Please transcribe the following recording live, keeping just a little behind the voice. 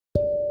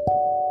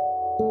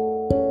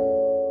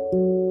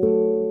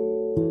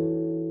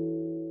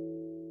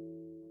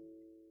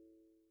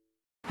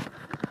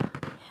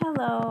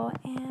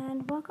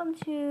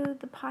welcome to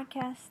the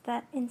podcast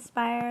that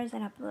inspires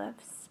and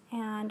uplifts.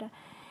 And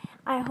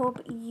I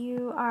hope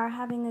you are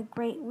having a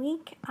great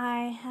week.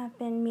 I have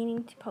been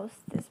meaning to post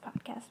this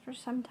podcast for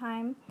some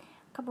time.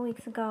 A couple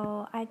weeks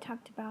ago, I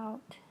talked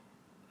about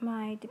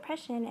my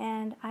depression,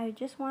 and I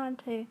just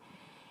wanted to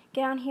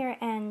get on here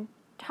and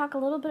talk a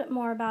little bit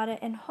more about it,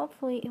 and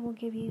hopefully it will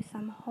give you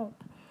some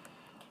hope.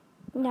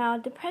 Now,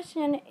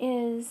 depression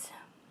is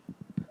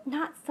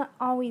not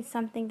always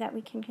something that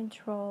we can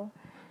control,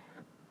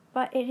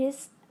 but it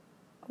is,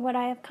 what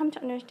I have come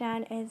to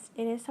understand is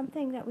it is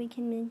something that we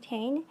can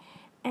maintain,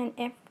 and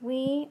if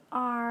we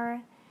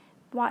are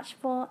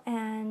watchful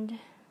and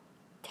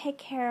take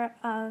care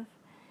of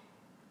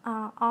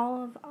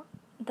all of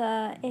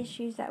the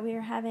issues that we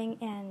are having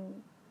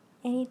and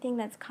anything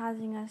that's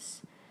causing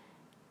us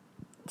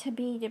to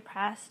be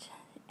depressed,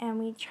 and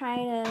we try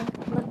to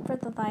look for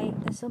the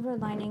light, the silver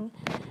lining,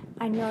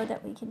 I know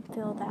that we can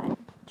feel that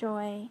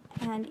joy.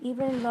 And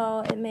even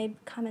though it may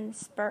come in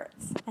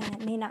spurts and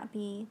it may not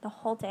be the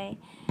whole day,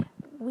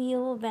 we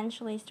will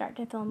eventually start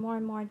to feel more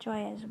and more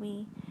joy as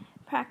we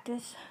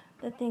practice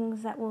the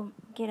things that will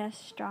get us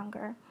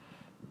stronger.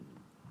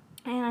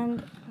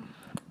 And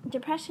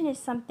depression is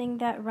something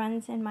that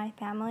runs in my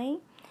family,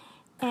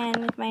 and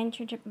with my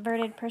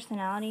introverted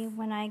personality,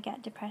 when I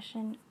get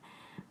depression,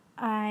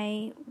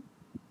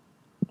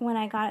 when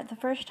I got it the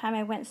first time,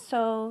 I went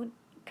so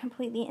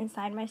completely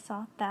inside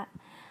myself that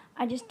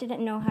I just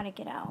didn't know how to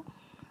get out.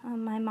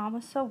 My mom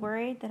was so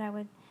worried that I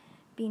would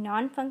be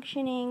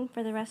non-functioning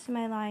for the rest of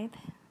my life.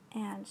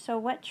 And so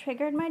what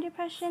triggered my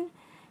depression?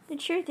 The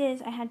truth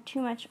is I had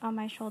too much on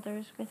my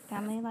shoulders with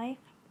family life.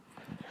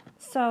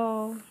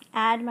 So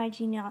add my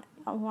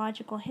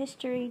genealogical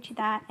history to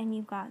that, and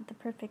you've got the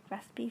perfect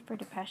recipe for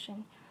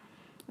depression.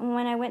 And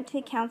when I went to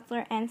the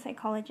counselor and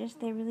psychologist,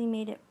 they really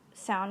made it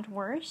sound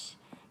worse,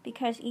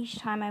 because each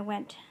time I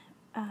went,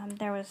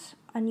 there was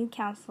a new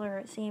counselor,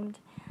 it seemed,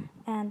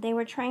 and they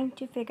were trying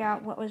to figure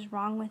out what was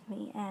wrong with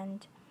me,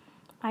 and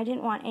I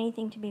didn't want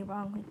anything to be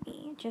wrong with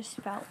me. It just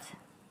felt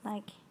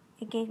like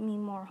it gave me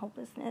more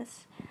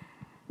hopelessness.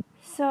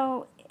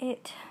 So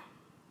it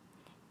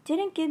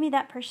didn't give me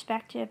that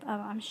perspective of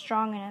I'm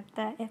strong enough,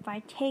 that if I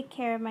take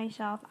care of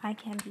myself, I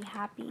can be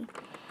happy.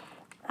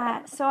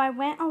 So I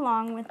went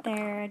along with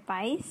their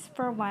advice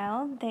for a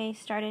while. They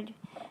started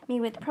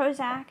me with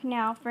Prozac.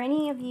 Now, for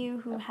any of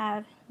you who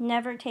have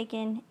never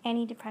taken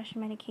any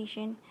depression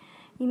medication,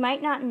 you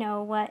might not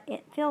know what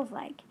it feels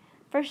like.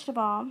 First of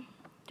all,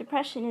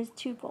 depression is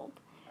twofold.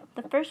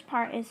 The first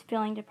part is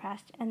feeling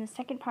depressed, and the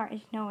second part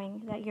is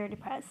knowing that you're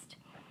depressed.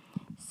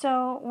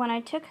 So when I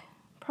took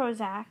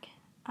Prozac,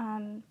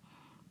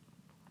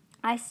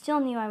 I still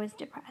knew I was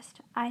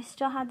depressed. I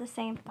still had the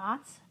same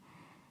thoughts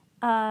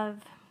of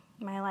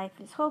my life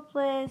is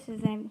hopeless,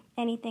 is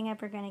anything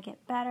ever going to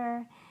get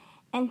better,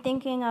 and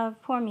thinking of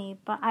poor me,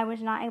 but I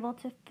was not able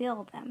to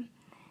feel them.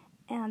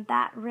 And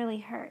that really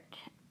hurt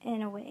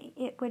in a way.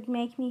 It would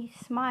make me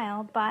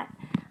smile, but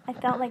I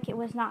felt like it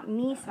was not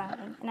me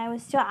smiling, and I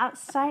was still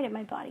outside of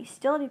my body,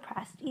 still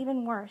depressed.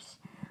 Even worse,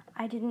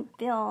 I didn't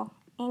feel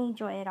any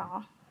joy at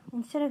all.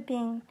 Instead of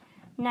being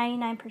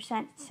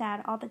 99%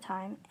 sad all the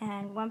time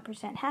and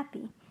 1%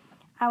 happy,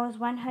 I was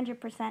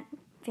 100%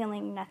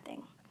 feeling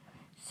nothing.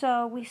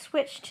 So we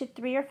switched to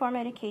 3 or 4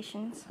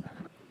 medications.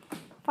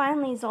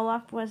 Finally,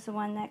 Zoloft was the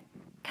one that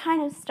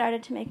kind of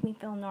started to make me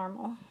feel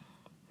normal.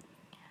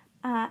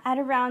 At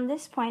around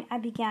this point, I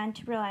began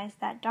to realize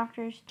that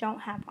doctors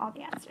don't have all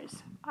the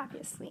answers,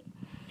 obviously.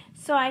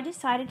 So I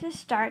decided to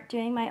start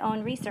doing my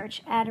own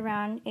research at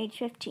around age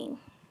 15.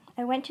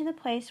 I went to the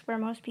place where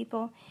most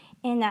people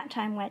in that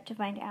time went to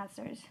find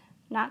answers,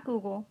 not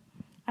Google.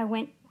 I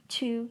went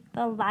to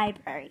the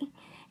library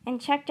and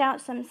checked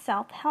out some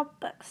self-help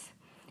books.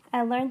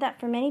 I learned that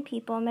for many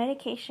people,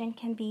 medication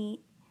can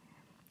be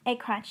a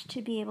crutch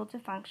to be able to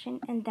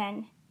function, and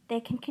then they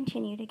can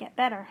continue to get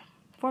better.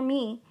 For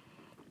me,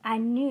 I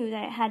knew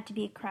that it had to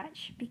be a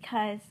crutch,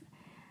 because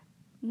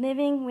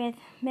living with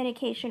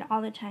medication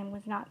all the time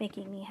was not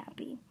making me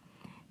happy.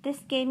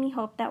 This gave me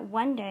hope that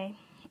one day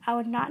I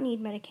would not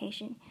need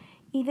medication,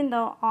 even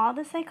though all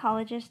the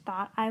psychologists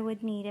thought I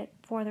would need it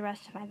for the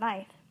rest of my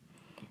life.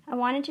 I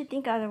wanted to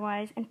think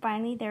otherwise, and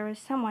finally there was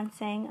someone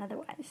saying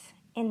otherwise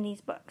in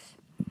these books.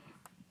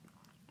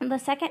 The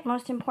second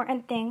most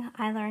important thing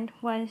I learned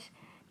was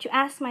to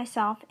ask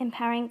myself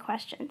empowering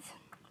questions.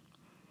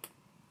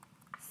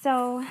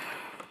 So,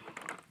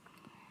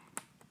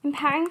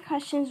 empowering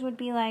questions would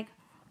be like,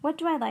 what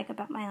do I like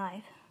about my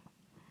life?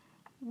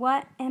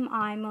 What am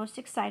I most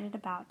excited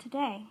about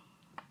today?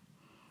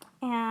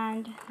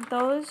 And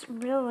those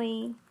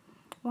really,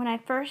 when I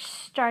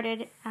first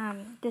started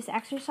this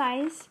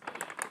exercise,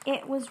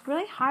 it was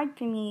really hard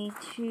for me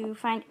to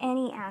find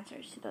any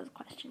answers to those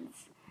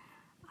questions.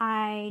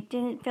 I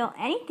didn't feel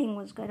anything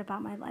was good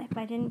about my life.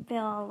 I didn't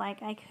feel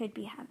like I could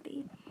be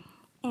happy.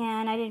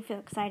 And I didn't feel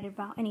excited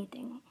about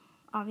anything,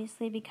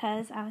 obviously,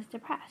 because I was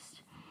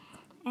depressed.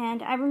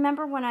 And I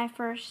remember when I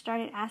first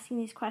started asking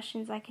these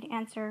questions, I couldn't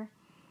answer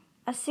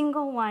a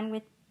single one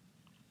with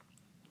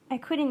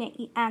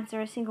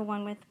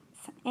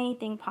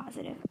anything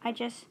positive. I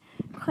just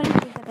couldn't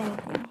think of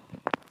anything.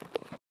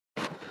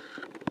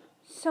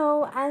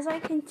 So as I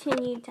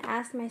continued to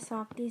ask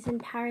myself these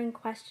empowering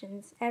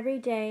questions, every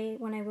day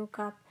when I woke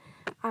up,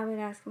 I would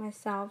ask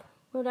myself,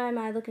 what am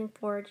I looking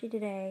forward to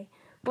today?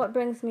 What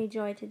brings me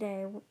joy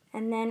today?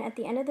 And then at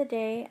the end of the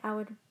day, I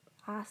would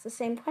ask the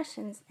same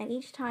questions, and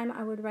each time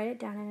I would write it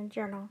down in a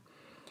journal.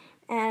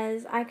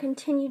 As I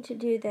continued to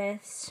do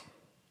this,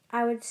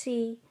 I would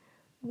see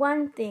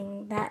one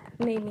thing that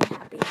made me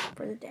happy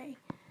for the day.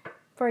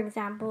 For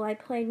example, I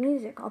played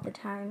music all the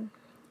time,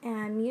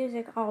 and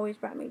music always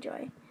brought me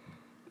joy.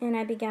 And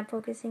I began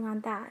focusing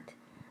on that.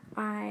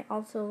 I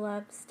also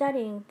loved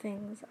studying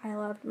things. I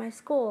loved my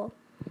school.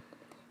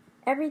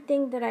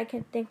 Everything that I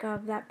could think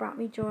of that brought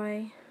me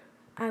joy,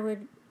 I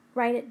would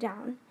write it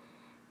down.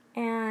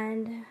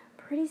 And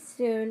pretty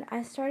soon,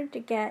 I started to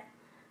get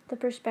the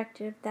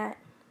perspective that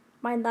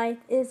my life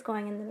is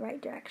going in the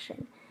right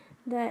direction,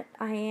 that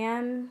I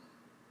am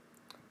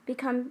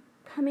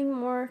becoming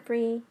more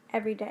free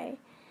every day.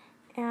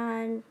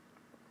 And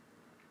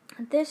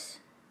this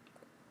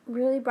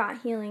really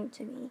brought healing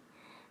to me.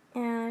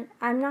 And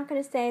I'm not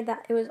going to say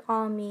that it was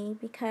all me,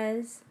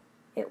 because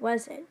it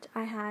wasn't.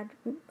 I had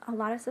a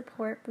lot of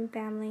support from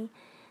family,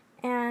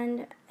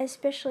 and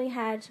especially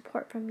had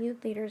support from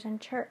youth leaders in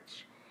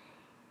church.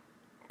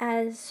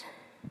 As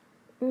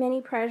many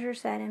prayers were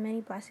said and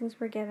many blessings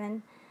were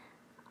given,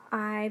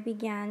 I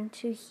began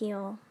to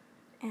heal,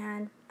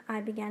 and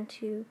I began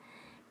to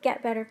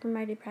get better from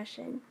my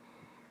depression.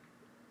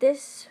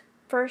 This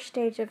first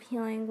stage of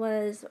healing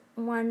was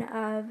one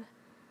of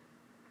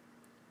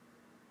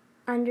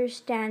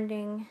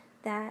understanding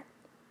that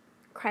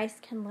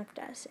Christ can lift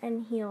us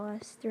and heal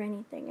us through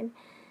anything, and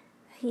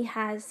He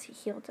has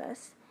healed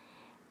us.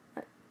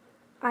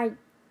 I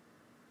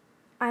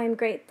am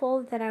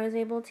grateful that I was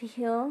able to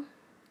heal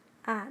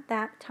at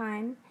that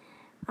time,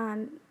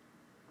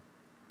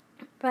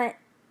 but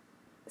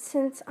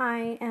since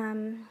I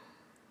am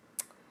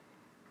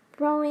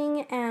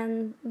growing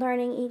and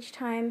learning each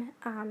time,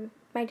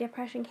 my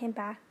depression came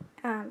back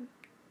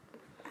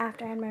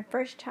after I had my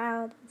first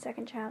child,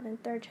 second child,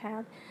 and third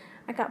child.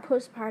 I got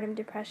postpartum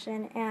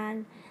depression,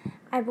 and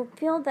I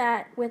feel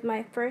that with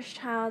my first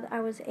child, I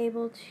was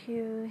able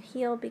to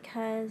heal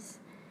because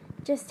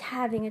just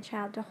having a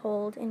child to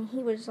hold, and he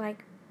was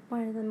like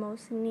one of the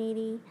most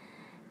needy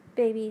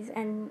babies,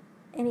 and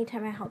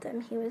anytime I held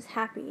him, he was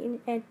happy,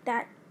 and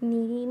that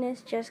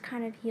neediness just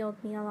kind of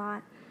healed me a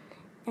lot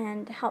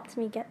and helped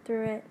me get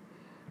through it.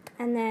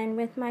 And then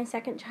with my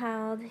second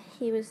child,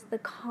 he was the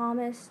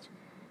calmest,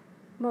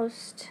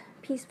 most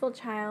peaceful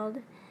child.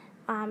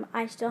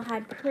 I still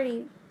had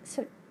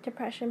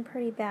depression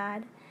pretty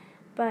bad,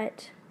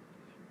 but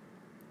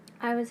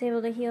I was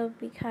able to heal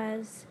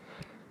because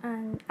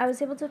I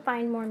was able to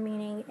find more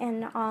meaning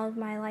in all of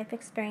my life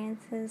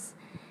experiences.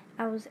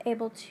 I was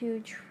able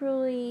to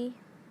truly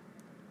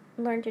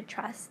learn to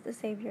trust the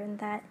Savior, and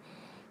that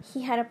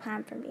He had a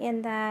plan for me,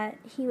 and that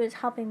He was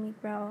helping me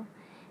grow.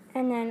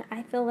 And then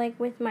I feel like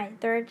with my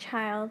third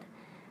child,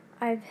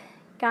 I've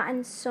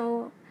gotten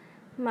so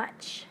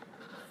much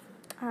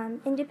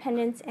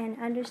independence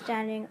and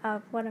understanding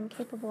of what I'm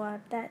capable of,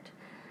 that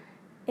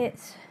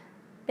it's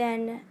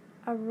been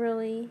a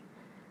really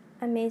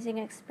amazing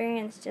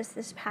experience just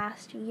this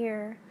past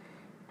year.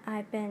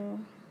 I've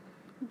been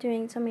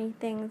doing so many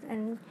things,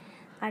 and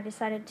I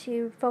decided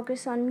to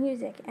focus on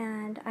music,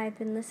 and I've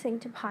been listening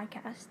to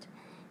podcasts,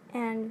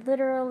 and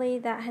literally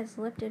that has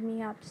lifted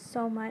me up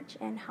so much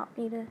and helped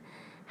me to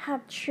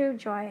have true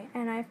joy.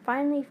 And I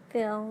finally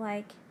feel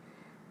like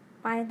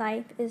my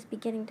life is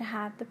beginning to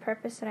have the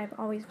purpose that I've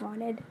always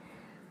wanted.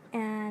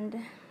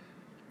 And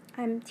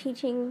I'm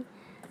teaching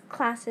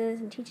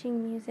classes and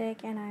teaching music,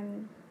 and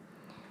I'm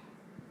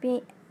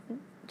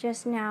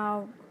just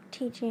now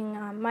teaching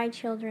my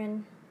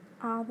children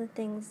all the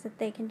things that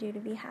they can do to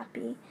be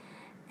happy.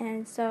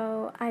 And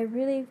so I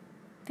really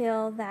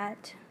feel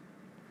that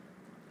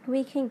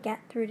we can get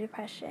through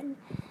depression,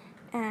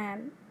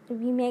 and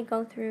we may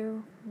go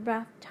through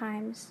rough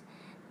times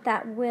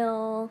that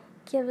will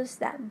give us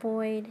that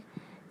void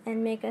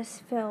and make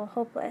us feel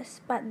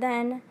hopeless. But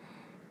then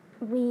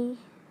we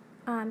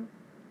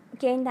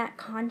gain that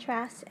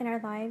contrast in our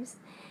lives,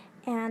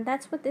 and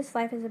that's what this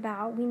life is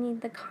about. We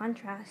need the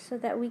contrast so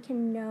that we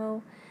can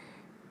know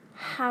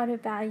how to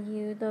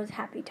value those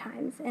happy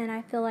times. And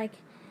I feel like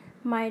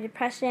my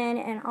depression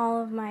and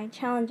all of my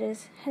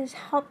challenges has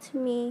helped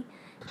me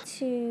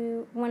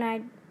to, when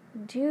I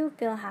do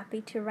feel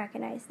happy, to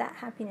recognize that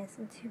happiness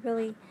and to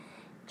really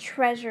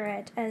treasure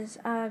it as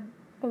a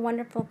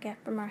wonderful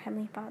gift from our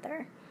Heavenly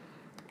Father.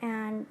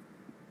 And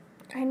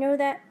I know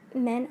that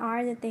men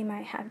are that they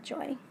might have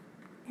joy,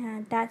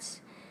 and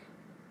that's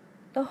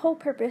the whole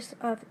purpose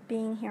of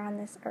being here on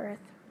this earth,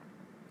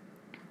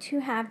 to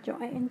have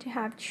joy and to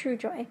have true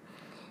joy.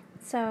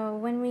 So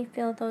when we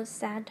feel those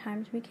sad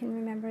times, we can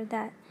remember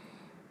that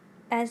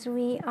as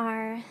we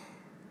are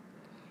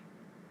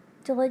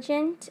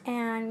diligent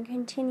and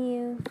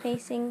continue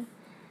facing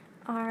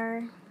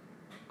our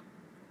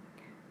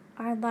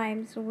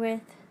lives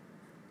with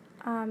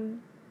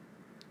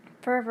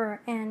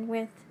fervor and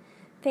with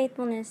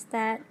faithfulness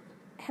that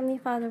Heavenly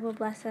Father will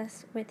bless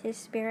us with His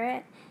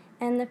Spirit.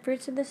 And the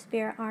fruits of the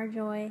Spirit are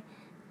joy,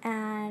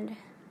 and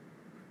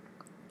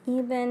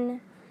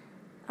even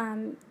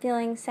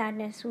feeling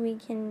sadness, we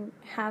can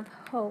have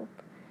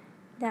hope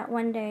that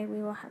one day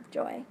we will have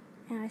joy.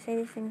 And I say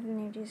these things in the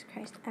name of Jesus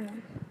Christ.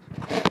 Amen.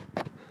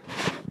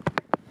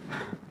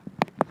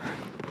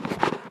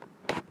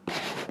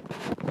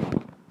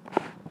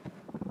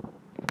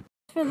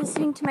 For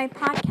listening to my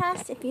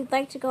podcast. If you'd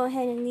like to go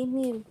ahead and leave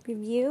me a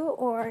review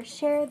or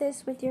share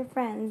this with your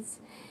friends,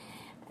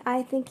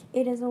 I think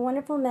it is a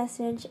wonderful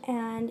message,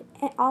 and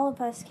all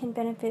of us can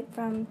benefit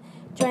from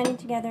joining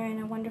together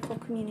in a wonderful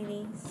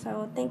community.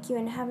 So thank you,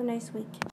 and have a nice week.